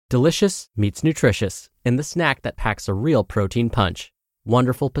Delicious meets nutritious in the snack that packs a real protein punch.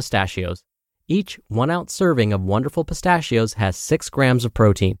 Wonderful Pistachios. Each 1-ounce serving of Wonderful Pistachios has 6 grams of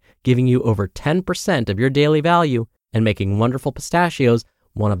protein, giving you over 10% of your daily value and making Wonderful Pistachios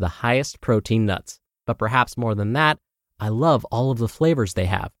one of the highest protein nuts. But perhaps more than that, I love all of the flavors they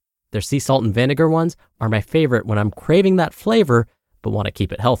have. Their sea salt and vinegar ones are my favorite when I'm craving that flavor but want to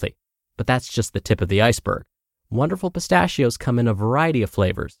keep it healthy. But that's just the tip of the iceberg. Wonderful Pistachios come in a variety of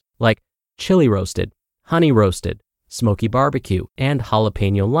flavors, like chili roasted, honey roasted, smoky barbecue, and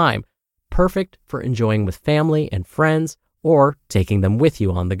jalapeno lime, perfect for enjoying with family and friends or taking them with you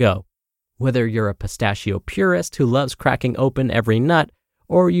on the go. Whether you're a pistachio purist who loves cracking open every nut,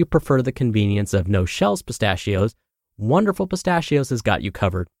 or you prefer the convenience of no-shells pistachios, Wonderful Pistachios has got you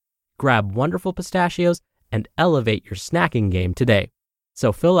covered. Grab Wonderful Pistachios and elevate your snacking game today.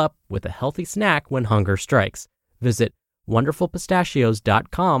 So fill up with a healthy snack when hunger strikes. Visit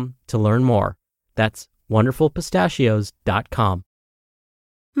wonderfulpistachios.com to learn more. That's wonderfulpistachios.com.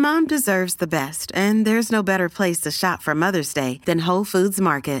 Mom deserves the best, and there's no better place to shop for Mother's Day than Whole Foods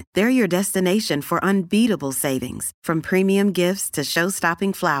Market. They're your destination for unbeatable savings, from premium gifts to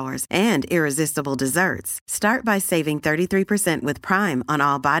show-stopping flowers and irresistible desserts. Start by saving 33% with Prime on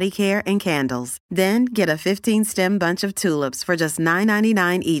all body care and candles. Then get a 15-stem bunch of tulips for just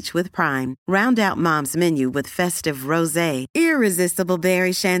 $9.99 each with Prime. Round out Mom's menu with festive rosé, irresistible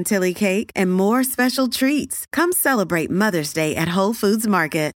berry chantilly cake, and more special treats. Come celebrate Mother's Day at Whole Foods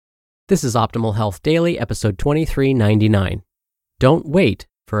Market. This is Optimal Health Daily, episode 2399. Don't Wait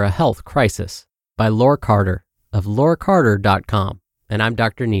for a Health Crisis by Laure Carter of laurecarter.com. And I'm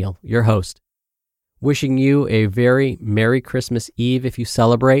Dr. Neil, your host. Wishing you a very Merry Christmas Eve if you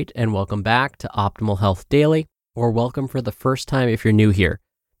celebrate, and welcome back to Optimal Health Daily, or welcome for the first time if you're new here.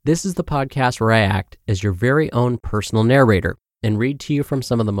 This is the podcast where I act as your very own personal narrator and read to you from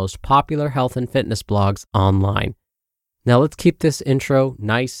some of the most popular health and fitness blogs online. Now let's keep this intro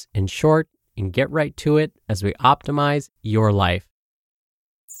nice and short and get right to it as we optimize your life.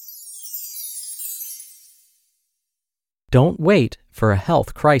 Don't Wait for a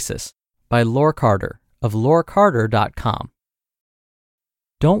Health Crisis by Laure Carter of laurecarter.com.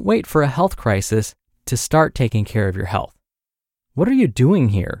 Don't wait for a health crisis to start taking care of your health. What are you doing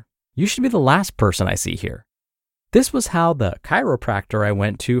here? You should be the last person I see here. This was how the chiropractor I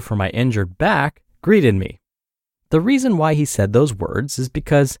went to for my injured back greeted me. The reason why he said those words is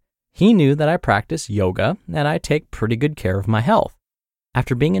because he knew that I practice yoga and I take pretty good care of my health.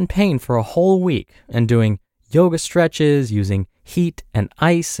 After being in pain for a whole week and doing yoga stretches, using heat and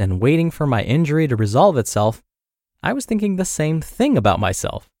ice and waiting for my injury to resolve itself, I was thinking the same thing about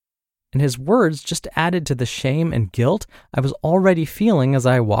myself. And his words just added to the shame and guilt I was already feeling as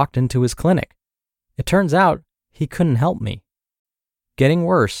I walked into his clinic. It turns out he couldn't help me. Getting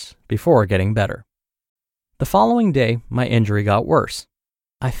worse before getting better. The following day, my injury got worse.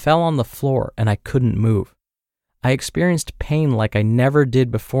 I fell on the floor and I couldn't move. I experienced pain like I never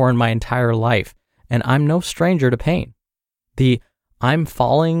did before in my entire life, and I'm no stranger to pain. The "I'm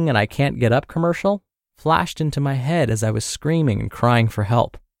falling and I can't get up" commercial flashed into my head as I was screaming and crying for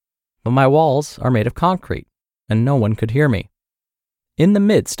help. But my walls are made of concrete, and no one could hear me. In the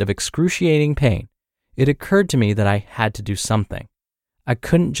midst of excruciating pain, it occurred to me that I had to do something. I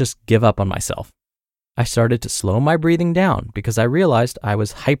couldn't just give up on myself. I started to slow my breathing down because I realized I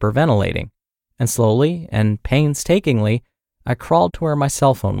was hyperventilating, and slowly and painstakingly, I crawled to where my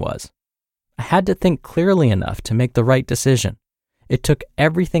cell phone was. I had to think clearly enough to make the right decision. It took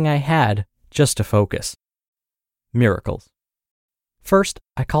everything I had just to focus. Miracles. First,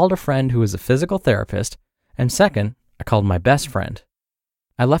 I called a friend who was a physical therapist, and second, I called my best friend.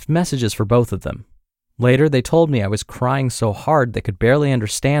 I left messages for both of them. Later, they told me I was crying so hard they could barely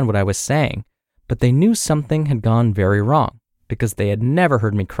understand what I was saying, but they knew something had gone very wrong because they had never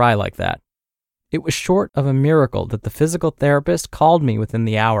heard me cry like that. It was short of a miracle that the physical therapist called me within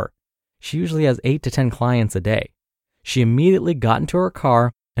the hour. She usually has 8 to 10 clients a day. She immediately got into her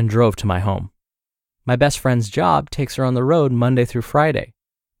car and drove to my home. My best friend's job takes her on the road Monday through Friday.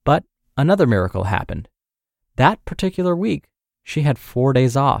 But another miracle happened. That particular week, she had 4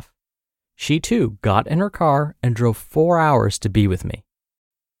 days off. She too got in her car and drove 4 hours to be with me.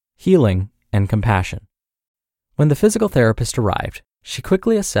 Healing and compassion. When the physical therapist arrived, she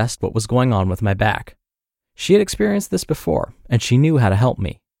quickly assessed what was going on with my back. She had experienced this before, and she knew how to help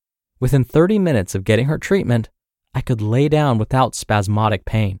me. Within 30 minutes of getting her treatment, I could lay down without spasmodic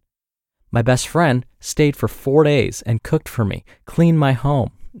pain. My best friend stayed for 4 days and cooked for me, cleaned my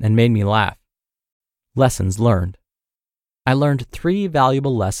home, and made me laugh. Lessons learned. I learned 3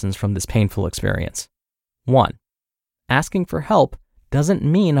 valuable lessons from this painful experience. 1. Asking for help doesn't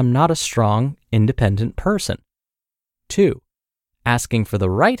mean I'm not a strong, independent person. 2. Asking for the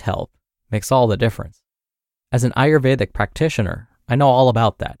right help makes all the difference. As an Ayurvedic practitioner, I know all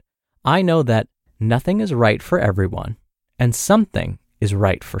about that. I know that nothing is right for everyone, and something is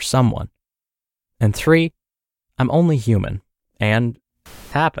right for someone. And 3, I'm only human, and it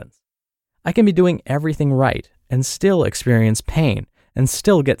happens. I can be doing everything right and still experience pain and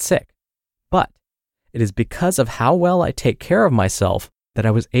still get sick. But it is because of how well I take care of myself that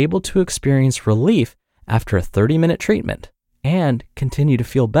I was able to experience relief after a 30-minute treatment and continue to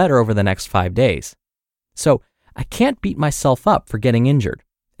feel better over the next 5 days. So I can't beat myself up for getting injured,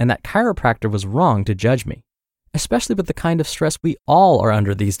 and that chiropractor was wrong to judge me, especially with the kind of stress we all are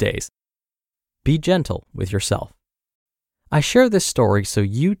under these days. Be gentle with yourself. I share this story so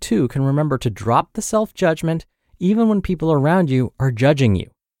you too can remember to drop the self-judgment even when people around you are judging you.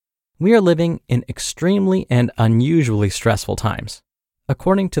 We are living in extremely and unusually stressful times.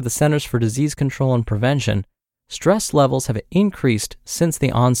 According to the Centers for Disease Control and Prevention, stress levels have increased since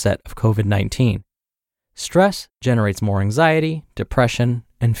the onset of COVID-19. Stress generates more anxiety, depression,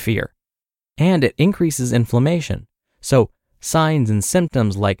 and fear. And it increases inflammation. So signs and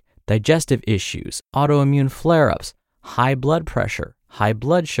symptoms like digestive issues, autoimmune flare-ups, high blood pressure, high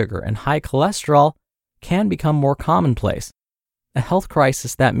blood sugar, and high cholesterol can become more commonplace. A health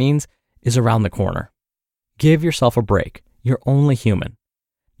crisis, that means, is around the corner. Give yourself a break. You're only human.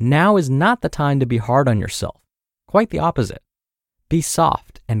 Now is not the time to be hard on yourself. Quite the opposite. Be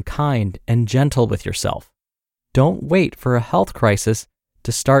soft and kind and gentle with yourself. Don't wait for a health crisis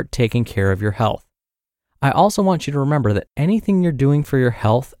to start taking care of your health. I also want you to remember that anything you're doing for your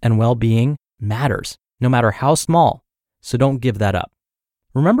health and well-being matters, no matter how small, so don't give that up.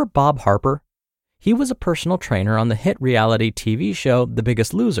 Remember Bob Harper? He was a personal trainer on the hit reality TV show The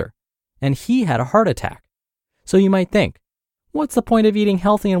Biggest Loser, and he had a heart attack. So you might think, what's the point of eating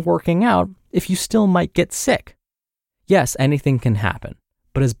healthy and working out if you still might get sick? Yes, anything can happen,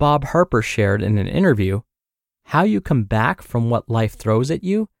 but as Bob Harper shared in an interview, how you come back from what life throws at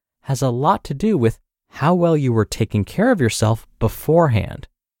you has a lot to do with how well you were taking care of yourself beforehand.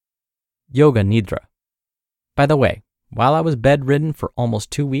 Yoga Nidra. By the way, while I was bedridden for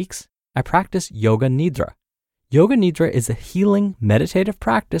almost 2 weeks, I practiced Yoga Nidra. Yoga Nidra is a healing meditative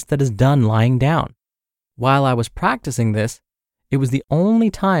practice that is done lying down. While I was practicing this, it was the only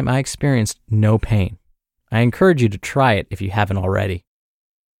time I experienced no pain. I encourage you to try it if you haven't already.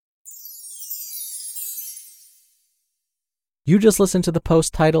 You just listened to the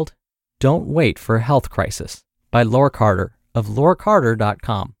post titled, Don't Wait for a Health Crisis by Laure Carter of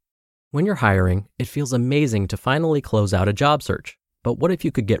LaureCarter.com. When you're hiring, it feels amazing to finally close out a job search. But what if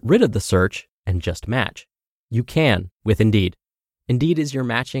you could get rid of the search and just match? You can with Indeed. Indeed is your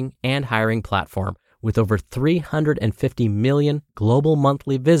matching and hiring platform with over 350 million global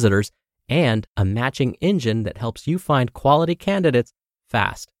monthly visitors and a matching engine that helps you find quality candidates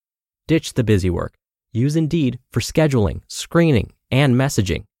fast. Ditch the busy work. Use Indeed for scheduling, screening, and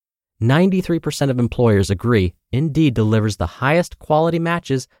messaging. 93% of employers agree Indeed delivers the highest quality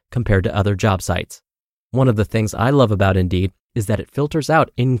matches compared to other job sites. One of the things I love about Indeed is that it filters out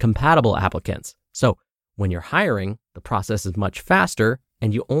incompatible applicants. So when you're hiring, the process is much faster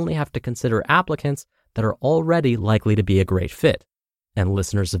and you only have to consider applicants that are already likely to be a great fit. And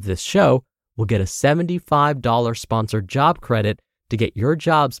listeners of this show will get a $75 sponsored job credit to get your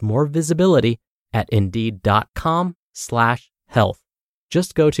jobs more visibility at Indeed.com/health.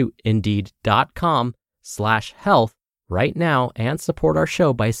 Just go to Indeed.com/health right now and support our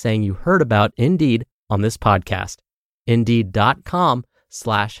show by saying you heard about Indeed on this podcast.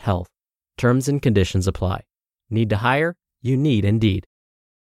 Indeed.com/health. Terms and conditions apply. Need to hire? You need Indeed.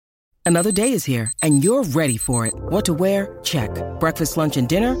 Another day is here, and you're ready for it. What to wear? Check. Breakfast, lunch, and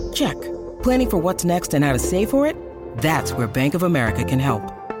dinner? Check. Planning for what's next and how to save for it? That's where Bank of America can help.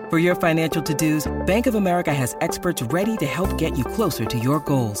 For your financial to-dos, Bank of America has experts ready to help get you closer to your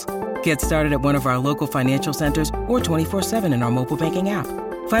goals. Get started at one of our local financial centers or 24/7 in our mobile banking app.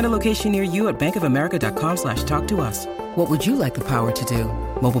 Find a location near you at bankofamerica.com/talktous. What would you like the power to do?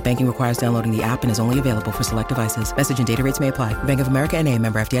 Mobile banking requires downloading the app and is only available for select devices. Message and data rates may apply. Bank of America N.A.,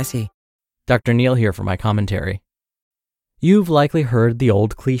 member FDIC. Dr. Neil here for my commentary. You've likely heard the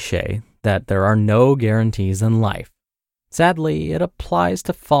old cliche that there are no guarantees in life. Sadly, it applies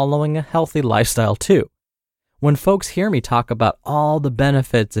to following a healthy lifestyle too. When folks hear me talk about all the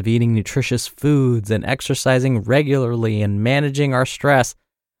benefits of eating nutritious foods and exercising regularly and managing our stress,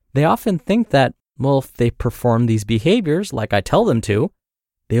 they often think that, well, if they perform these behaviors like I tell them to,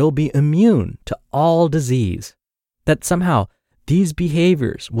 they'll be immune to all disease. That somehow these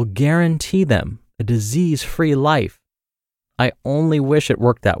behaviors will guarantee them a disease-free life. I only wish it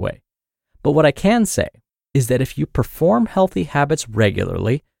worked that way. But what I can say is that if you perform healthy habits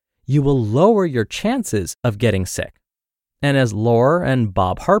regularly, you will lower your chances of getting sick. And as Laure and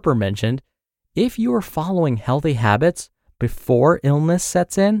Bob Harper mentioned, if you are following healthy habits before illness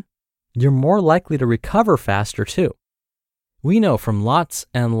sets in, you're more likely to recover faster too. We know from lots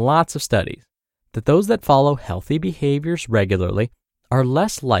and lots of studies that those that follow healthy behaviors regularly are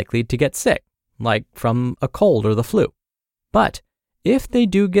less likely to get sick, like from a cold or the flu. But if they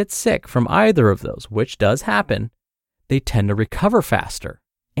do get sick from either of those, which does happen, they tend to recover faster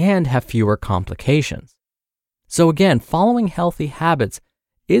and have fewer complications. So again, following healthy habits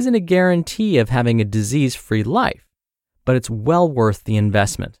isn't a guarantee of having a disease-free life, but it's well worth the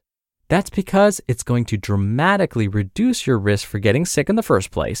investment. That's because it's going to dramatically reduce your risk for getting sick in the first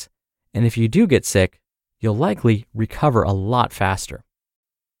place, and if you do get sick, you'll likely recover a lot faster.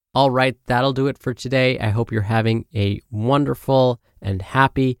 All right, that'll do it for today. I hope you're having a wonderful and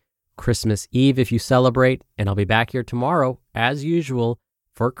happy Christmas Eve if you celebrate, and I'll be back here tomorrow, as usual,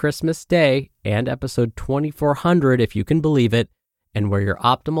 for Christmas Day and episode 2400, if you can believe it, and where your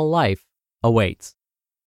optimal life awaits.